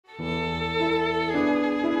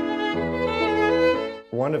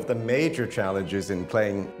one of the major challenges in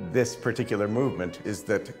playing this particular movement is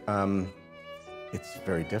that it's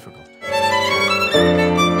very difficult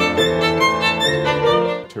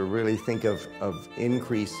to really think of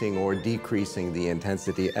increasing or decreasing the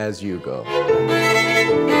intensity as you go.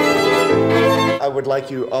 I would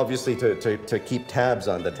like you, obviously, to keep tabs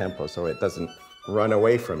on the tempo so it doesn't run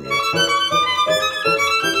away from you.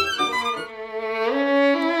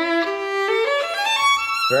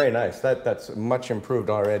 Very nice. That's much improved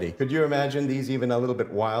already. Could you imagine these even a little bit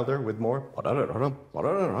wilder with more?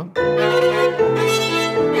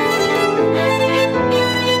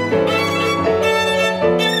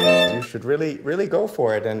 You should really go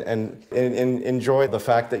for it and enjoy the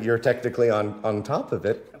fact that you're technically on top of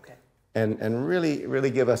it. Okay. And really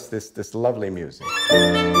give us this lovely music.